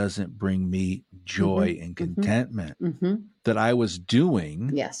stuff that doesn't bring me joy and contentment that I was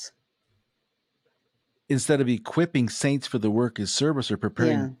doing. Yes. Instead of equipping saints for the work of service or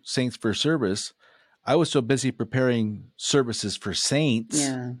preparing saints for service, I was so busy preparing services for saints,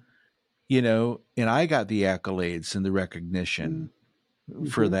 you know, and I got the accolades and the recognition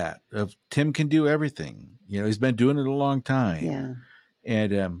for that. Of Tim can do everything. You know, he's been doing it a long time. Yeah.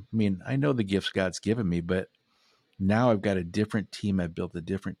 And I mean, I know the gifts God's given me, but now I've got a different team. I've built a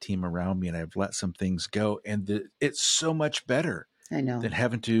different team around me, and I've let some things go. And it's so much better than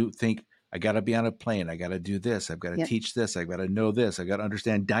having to think, I got to be on a plane. I got to do this. I've got to teach this. I've got to know this. I've got to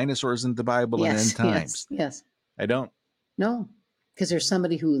understand dinosaurs in the Bible and end times. Yes. I don't. No, because there's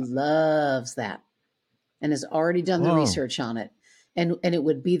somebody who loves that and has already done the research on it. And it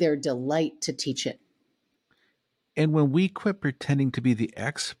would be their delight to teach it. And when we quit pretending to be the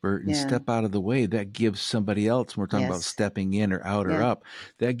expert and step out of the way, that gives somebody else, when we're talking about stepping in or out or up,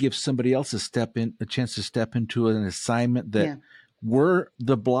 that gives somebody else a chance to step into an assignment that we're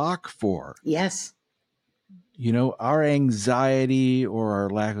the block for. Yes. You know, our anxiety or our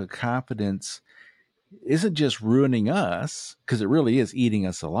lack of confidence isn't just ruining us, because it really is eating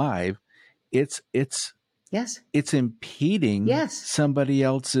us alive. It's impeding somebody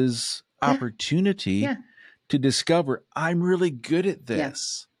else's opportunity to discover, I'm really good at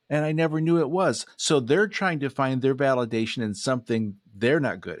this. And I never knew it was. So they're trying to find their validation in something they're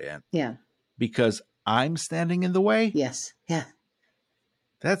not good at. Yeah. Because I'm standing in the way. Yes. Yeah.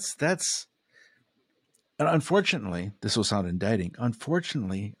 That's and unfortunately, this will sound indicting.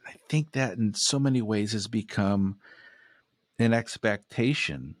 Unfortunately, I think that in so many ways has become an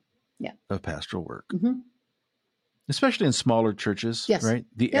expectation of pastoral work. Especially in smaller churches, right?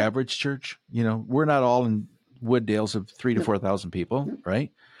 The average church, you know, we're not all in Wooddales of 3,000 to 4,000 people,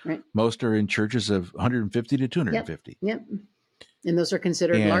 right? Right. Most are in churches of 150 to 250. Yep. And those are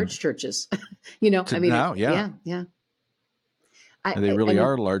considered large churches. You know, I mean, now, yeah. They really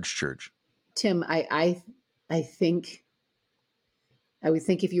are a large church. Tim, I think, I would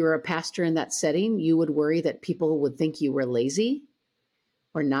think if you were a pastor in that setting, you would worry that people would think you were lazy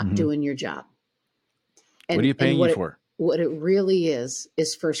or not doing your job. And, what are you paying you for? What it really is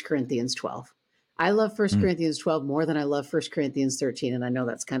 1 Corinthians 12. I love 1 Corinthians 12 more than I love 1 Corinthians 13. And I know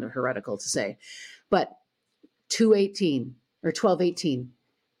that's kind of heretical to say, but 2:18 or 12:18,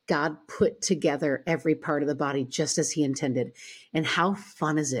 God put together every part of the body just as he intended. And how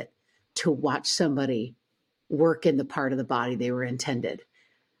fun is it to watch somebody work in the part of the body they were intended?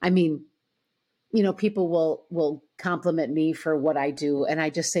 I mean, you know, people will compliment me for what I do. And I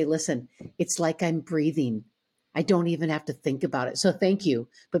just say, listen, it's like I'm breathing. I don't even have to think about it. So thank you,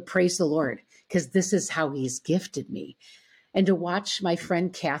 but praise the Lord, because this is how he's gifted me. And to watch my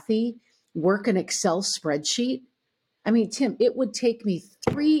friend Kathy work an Excel spreadsheet. I mean, Tim, it would take me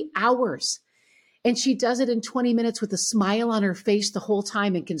 3 hours. And she does it in 20 minutes with a smile on her face the whole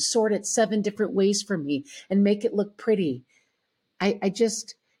time and can sort it 7 different ways for me and make it look pretty.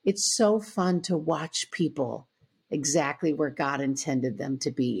 It's so fun to watch people exactly where God intended them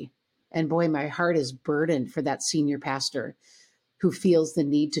to be. And boy, my heart is burdened for that senior pastor who feels the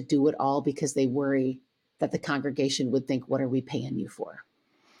need to do it all because they worry that the congregation would think, what are we paying you for?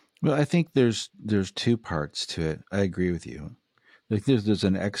 Well, I think there's 2 parts to it. I agree with you. Like there's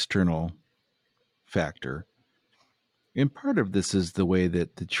an external factor. And part of this is the way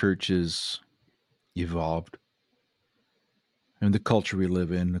that the church is evolved. and the culture we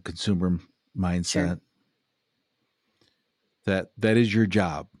live in, the consumer mindset, that is your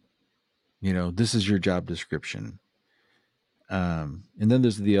job. This is your job description. And then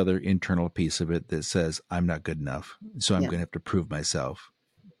there's the other internal piece of it that says, I'm not good enough, so I'm going to have to prove myself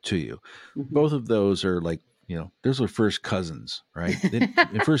to you. Mm-hmm. Both of those are like, those are first cousins, right?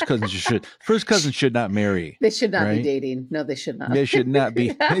 First cousins should not marry. They should not be dating. No, they should not. They should not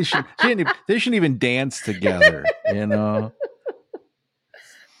be. They shouldn't even dance together.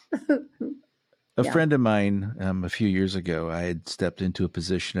 A friend of mine, a few years ago, I had stepped into a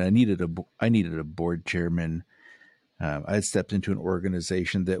position. I needed a board chairman. I had stepped into an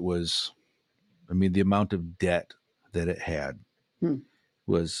organization that was, the amount of debt that it had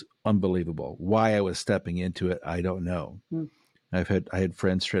was unbelievable. Why I was stepping into it, I don't know. I had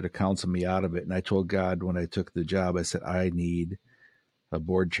friends try to counsel me out of it, and I told God when I took the job, I said, I need a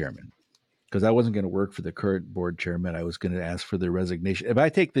board chairman, because I wasn't going to work for the current board chairman. I was going to ask for their resignation. If I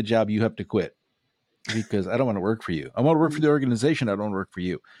take the job, you have to quit, because I don't want to work for you. I want to work for the organization. I don't want to work for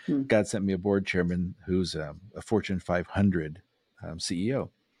you. God sent me a board chairman who's a Fortune 500 CEO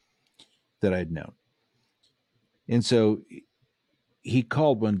that I'd known. And so he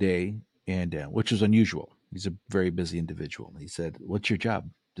called one day, and which was unusual. He's a very busy individual. He said, what's your job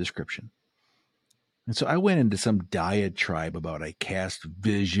description? And so I went into some diatribe about I cast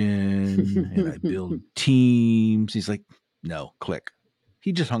vision and I build teams. He's like, no, click.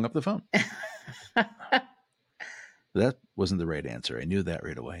 He just hung up the phone. That wasn't the right answer. I knew that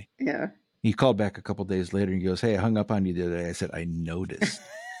right away. Yeah. He called back a couple of days later and he goes, hey, I hung up on you the other day. I said, I noticed.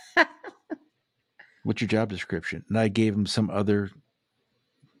 What's your job description? And I gave him some other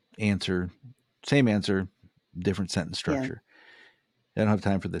answer, same answer, different sentence structure. I don't have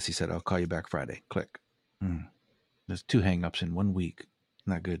time for this. He said, I'll call you back Friday. Click. There's 2 hang-ups in 1 week.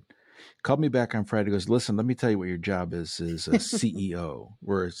 Not good. Called me back on Friday. Goes, listen, let me tell you what your job is a CEO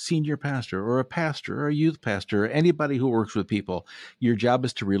or a senior pastor or a pastor or a youth pastor or anybody who works with people. Your job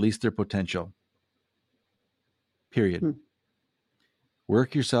is to release their potential. Period.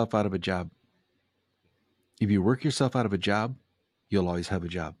 Work yourself out of a job. If you work yourself out of a job, you'll always have a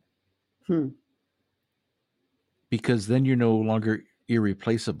job. Because then you're no longer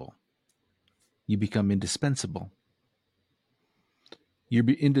irreplaceable. You become indispensable. You're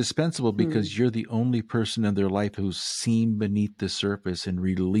indispensable because you're the only person in their life who's seen beneath the surface and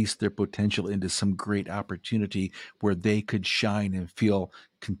released their potential into some great opportunity where they could shine and feel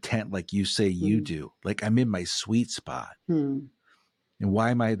content like you say you do. Like, I'm in my sweet spot. And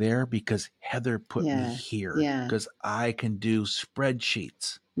why am I there? Because Heather put me here. Because I can do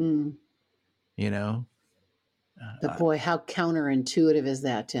spreadsheets. But boy, how counterintuitive is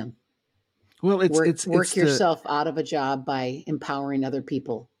that, Tim? Well, work yourself out of a job by empowering other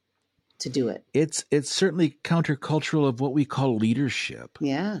people to do it. It's certainly countercultural of what we call leadership.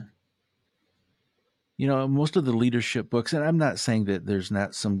 Yeah. Most of the leadership books, and I'm not saying that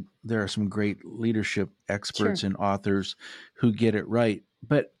there are some great leadership experts and authors who get it right,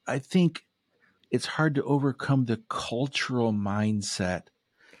 but I think it's hard to overcome the cultural mindset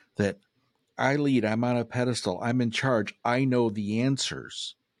that I lead, I'm on a pedestal, I'm in charge, I know the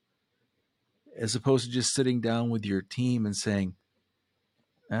answers, as opposed to just sitting down with your team and saying,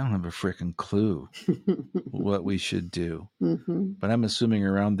 I don't have a freaking clue what we should do. But I'm assuming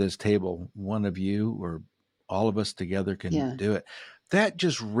around this table, one of you or all of us together can do it. That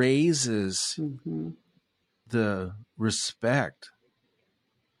just raises the respect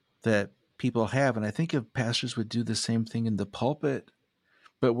that people have. And I think if pastors would do the same thing in the pulpit,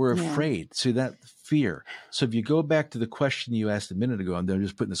 but we're afraid. So that fear. So if you go back to the question you asked a minute ago, and I'm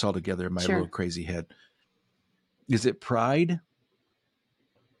just putting this all together in my little crazy head. Is it pride?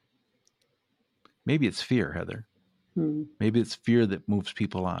 Maybe it's fear, Heather. Maybe it's fear that moves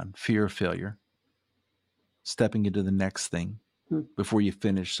people on. Fear of failure. Stepping into the next thing before you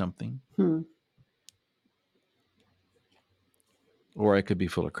finish something. Or I could be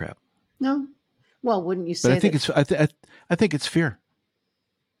full of crap. No. Well, wouldn't you say I think I think it's fear.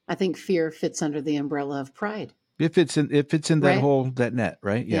 I think fear fits under the umbrella of pride. If it's in that net,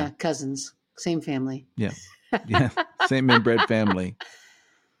 right? Yeah. Cousins, same family. Yeah. Same inbred family.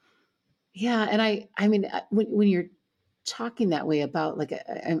 Yeah. And I mean, when you're talking that way about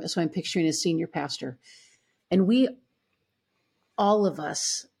so I'm picturing a senior pastor, and all of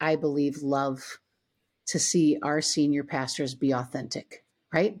us, I believe, love to see our senior pastors be authentic,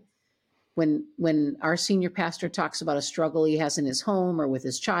 right? When our senior pastor talks about a struggle he has in his home or with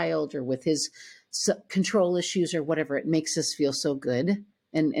his child or with his control issues or whatever, it makes us feel so good.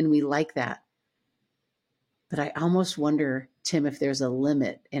 And we like that. But I almost wonder, Tim, if there's a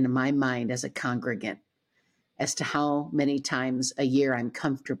limit in my mind as a congregant as to how many times a year I'm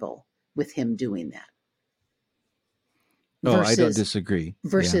comfortable with him doing that. Oh, I don't disagree.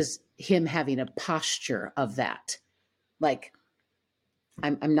 Versus him having a posture of that. Like,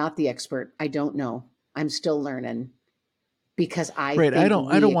 I'm not the expert. I don't know. I'm still learning, because I think I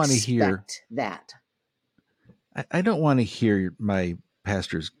don't want to hear that. I don't want to hear my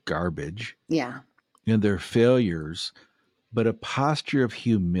pastor's garbage. Yeah. And their failures, but a posture of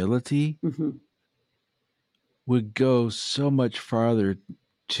humility would go so much farther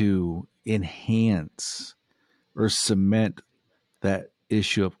to enhance or cement that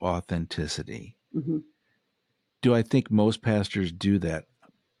issue of authenticity. Do I think most pastors do that?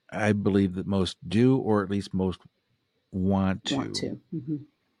 I believe that most do, or at least most want to.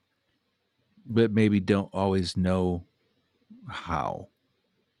 But maybe don't always know how.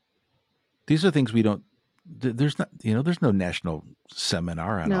 These are things we don't. There's not, there's no national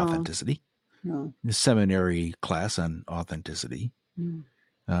seminar on authenticity. No. The seminary class on authenticity. And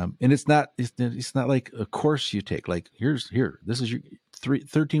it's not like a course you take. Like this is your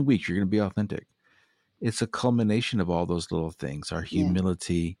 13 weeks. You're going to be authentic. It's a culmination of all those little things: our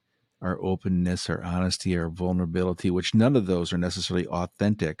humility, our openness, our honesty, our vulnerability. Which none of those are necessarily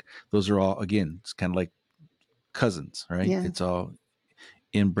authentic. Those are all, again, it's kind of like cousins, right? Yeah. It's all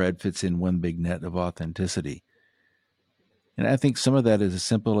inbred, fits in one big net of authenticity. And I think some of that is as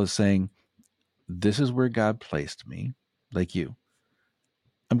simple as saying, this is where God placed me, like you.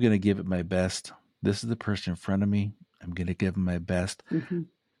 I'm going to give it my best. This is the person in front of me. I'm going to give them my best.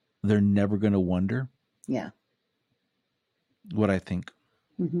 They're never going to wonder what I think.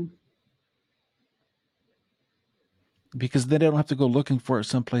 Because then they don't have to go looking for it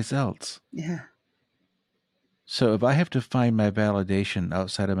someplace else. Yeah. So if I have to find my validation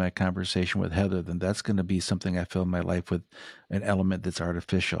outside of my conversation with Heather, then that's going to be something I fill my life with, an element that's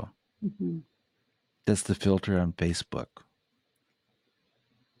artificial. That's the filter on Facebook.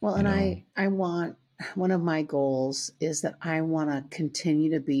 Well, and I want, one of my goals is that I want to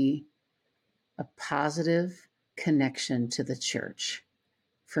continue to be a positive connection to the church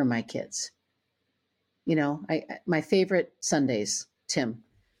for my kids. My favorite Sundays, Tim,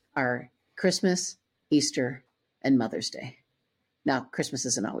 are Christmas, Easter, and Mother's Day. Now, Christmas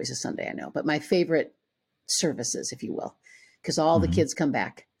isn't always a Sunday, I know, but my favorite services, if you will, because all the kids come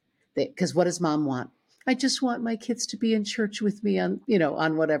back. Because what does mom want? I just want my kids to be in church with me on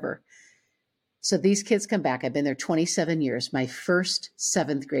whatever. So these kids come back. I've been there 27 years. My first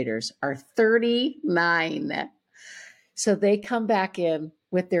 7th graders are 39. So they come back in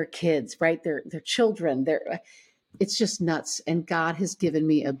with their kids, right? Their children. It's just nuts. And God has given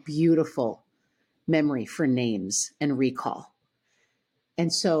me a beautiful memory for names and recall.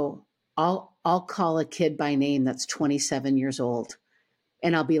 And so I'll call a kid by name that's 27 years old.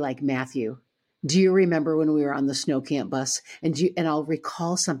 And I'll be like, Matthew, do you remember when we were on the snow camp bus? And I'll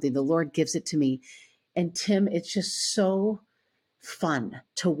recall something. The Lord gives it to me. And Tim, it's just so fun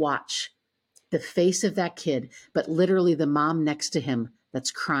to watch the face of that kid, but literally the mom next to him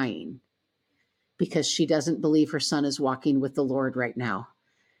that's crying because she doesn't believe her son is walking with the Lord right now.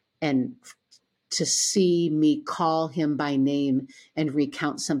 And to see me call him by name and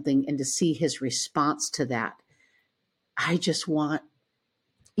recount something, and to see his response to that, I just want,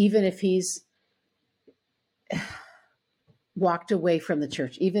 even if he's walked away from the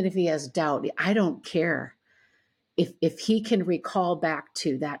church, even if he has doubt, I don't care. If he can recall back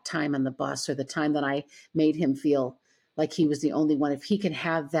to that time on the bus, or the time that I made him feel like he was the only one, if he can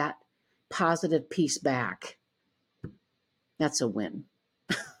have that positive piece back, that's a win.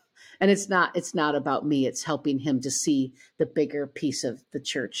 And it's not about me. It's helping him to see the bigger piece of the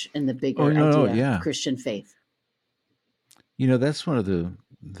church and the bigger idea of Christian faith. That's one of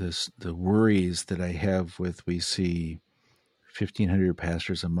the worries that I have with, we see 1,500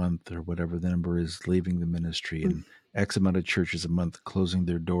 pastors a month or whatever the number is leaving the ministry, and X amount of churches a month closing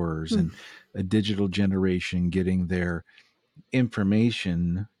their doors, and a digital generation getting their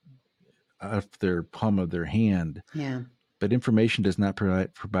information off their palm of their hand. Yeah. But information does not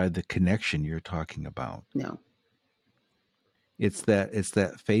provide the connection you're talking about. No. It's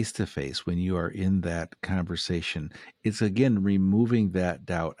that face-to-face, when you are in that conversation. It's, again, removing that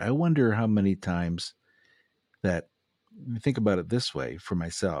doubt. I wonder how many times that, think about it this way for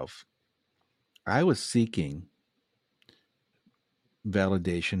myself. I was seeking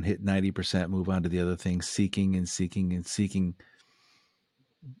validation, hit 90%, move on to the other thing, seeking and seeking and seeking,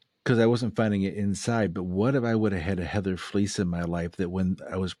 because I wasn't finding it inside. But what if I would have had a Heather Fleece in my life, that when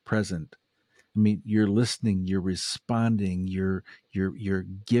I was present, I mean, you're listening, you're responding, you're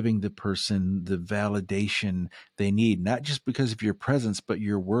giving the person the validation they need, not just because of your presence, but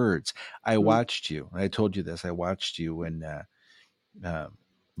your words. I watched you. I told you this. I watched you when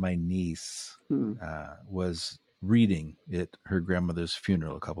my niece was reading at her grandmother's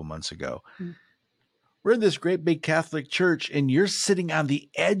funeral a couple months ago. We're in this great big Catholic church, and you're sitting on the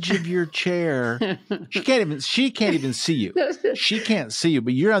edge of your chair. She can't even see you. She can't see you,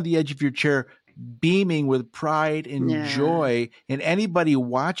 but you're on the edge of your chair, beaming with pride and joy. And anybody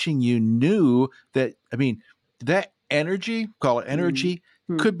watching you knew that, I mean, that energy, call it energy,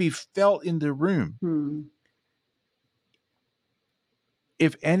 could be felt in the room.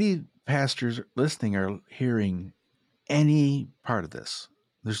 If any pastors listening are hearing any part of this,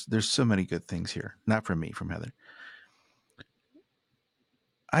 there's so many good things here, not from me, from Heather.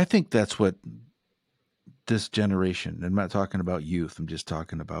 I think that's what this generation, I'm not talking about youth, I'm just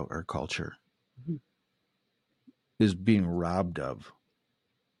talking about our culture, is being robbed of.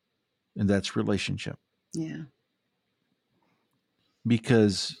 And that's relationship. Yeah.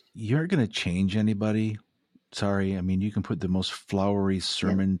 Because you're going to change anybody. Sorry. I mean, you can put the most flowery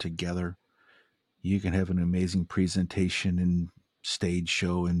sermon together. You can have an amazing presentation and stage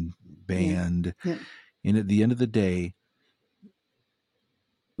show and band. And at the end of the day,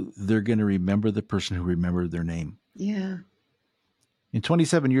 they're going to remember the person who remembered their name. Yeah. And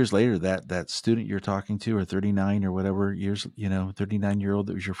 27 years later, that student you're talking to, or 39 or whatever years, 39-year-old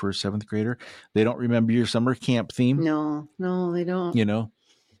that was your first seventh grader, they don't remember your summer camp theme. No, they don't. They don't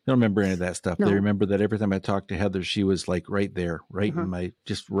remember any of that stuff. No. They remember that every time I talked to Heather, she was like right there, in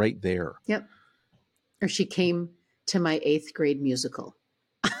just right there. Yep. Or she came to my 8th grade musical.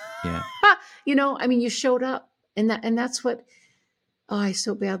 Yeah. I mean, you showed up, and that's what, I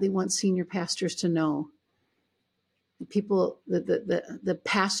so badly want senior pastors to know. People, the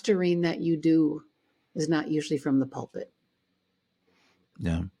pastoring that you do is not usually from the pulpit.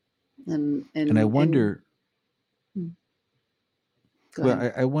 Yeah. And I wonder,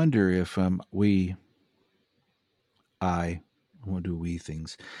 I wonder if I won't do we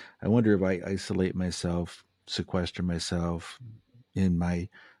things. I wonder if I isolate myself, sequester myself in my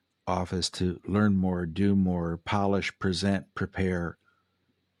office to learn more, do more, polish, present, prepare,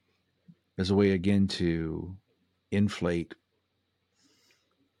 as a way again to inflate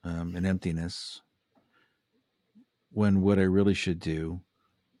an emptiness, when what I really should do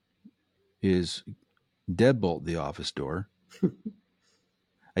is deadbolt the office door.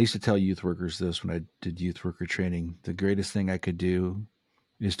 I used to tell youth workers this when I did youth worker training. The greatest thing I could do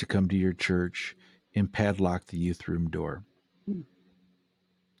is to come to your church and padlock the youth room door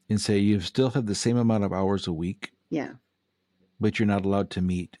and say, you still have the same amount of hours a week. Yeah. But you're not allowed to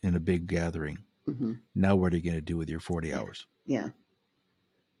meet in a big gathering. Now what are you going to do with your 40 hours? Yeah.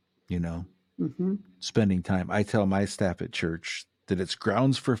 Spending time. I tell my staff at church that it's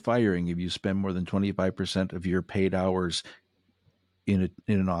grounds for firing if you spend more than 25% of your paid hours in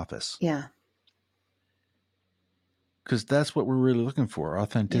an office. Yeah. Because that's what we're really looking for.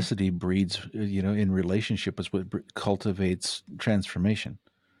 Authenticity breeds, in relationship is what cultivates transformation.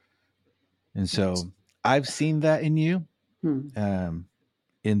 And so I've seen that in you.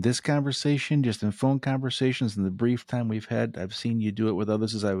 In this conversation, just in phone conversations, in the brief time we've had, I've seen you do it with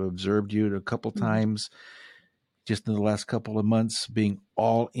others as I've observed you a couple times just in the last couple of months, being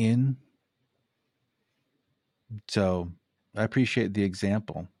all in. So I appreciate the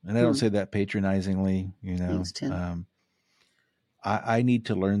example. And I don't say that patronizingly, Thanks, Tim. I need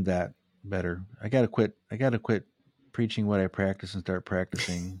to learn that better. I got to quit preaching what I practice and start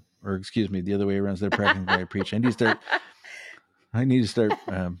practicing, or excuse me, the other way around, instead of practicing what I preach. I need to start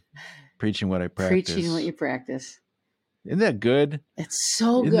preaching what I practice. Preaching what you practice. Isn't that good? It's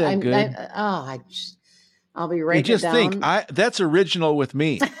so good. That good? I'll be writing it down. Think that's original with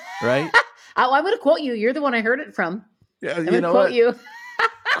me, right? I'm going to quote you. You're the one I heard it from. Yeah, I'm going to quote you.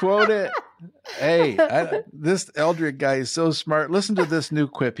 Quote it. Hey, this Eldred guy is so smart. Listen to this new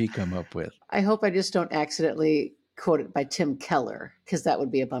quip he come up with. I hope I just don't accidentally quote it by Tim Keller, because that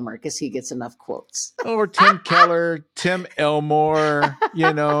would be a bummer, because he gets enough quotes. Or Tim Keller, Tim Elmore,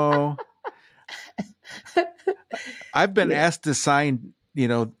 I've been asked to sign,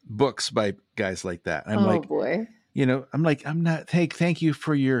 books by guys like that. I'm boy. I'm not, thank you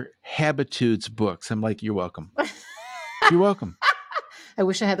for your Habitudes books. I'm like, you're welcome. You're welcome. I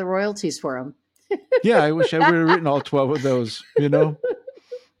wish I had the royalties for them. Yeah, I wish I would have written all 12 of those,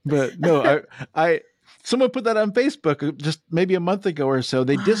 But no, someone put that on Facebook just maybe a month ago or so.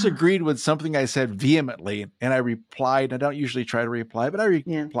 They disagreed with something I said vehemently, and I replied. I don't usually try to reply, but I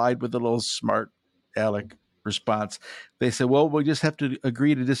replied with a little smart aleck response. They said, well, we'll just have to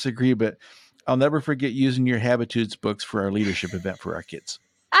agree to disagree, but I'll never forget using your Habitudes books for our leadership event for our kids.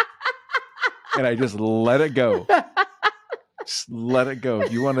 And I just let it go. Just let it go.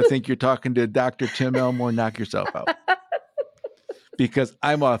 If you want to think you're talking to Dr. Tim Elmore, knock yourself out. Because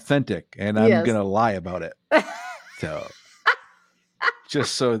I'm authentic and I'm going to lie about it. So,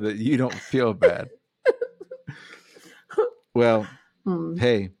 just so that you don't feel bad. Well,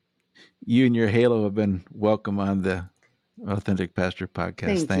 hey, you and your halo have been welcome on the Authentic Pastor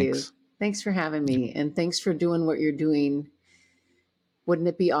Podcast. Thanks. You. Thanks for having me. And thanks for doing what you're doing. Wouldn't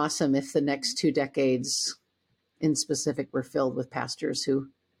it be awesome if the next 2 decades in specific were filled with pastors who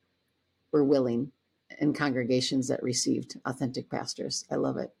were willing and congregations that received authentic pastors? I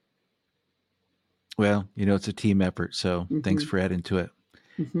love it. Well, it's a team effort. So thanks for adding to it.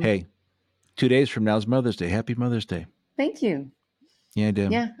 Hey, 2 days from now is Mother's Day. Happy Mother's Day. Thank you. Yeah, I do.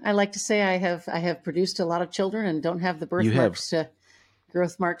 Yeah, I like to say I have produced a lot of children and don't have the growth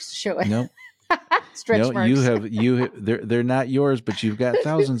marks to show it. Nope. Stretch marks. They're not yours, but you've got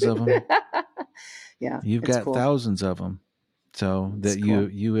thousands of them. Yeah, you've got thousands of them. So that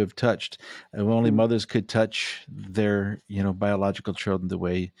you have touched. Only mothers could touch their biological children the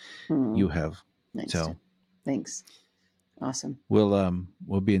way you have. Nice. So thanks. Awesome.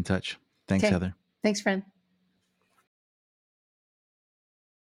 We'll be in touch. Thanks, Heather. Thanks, friend.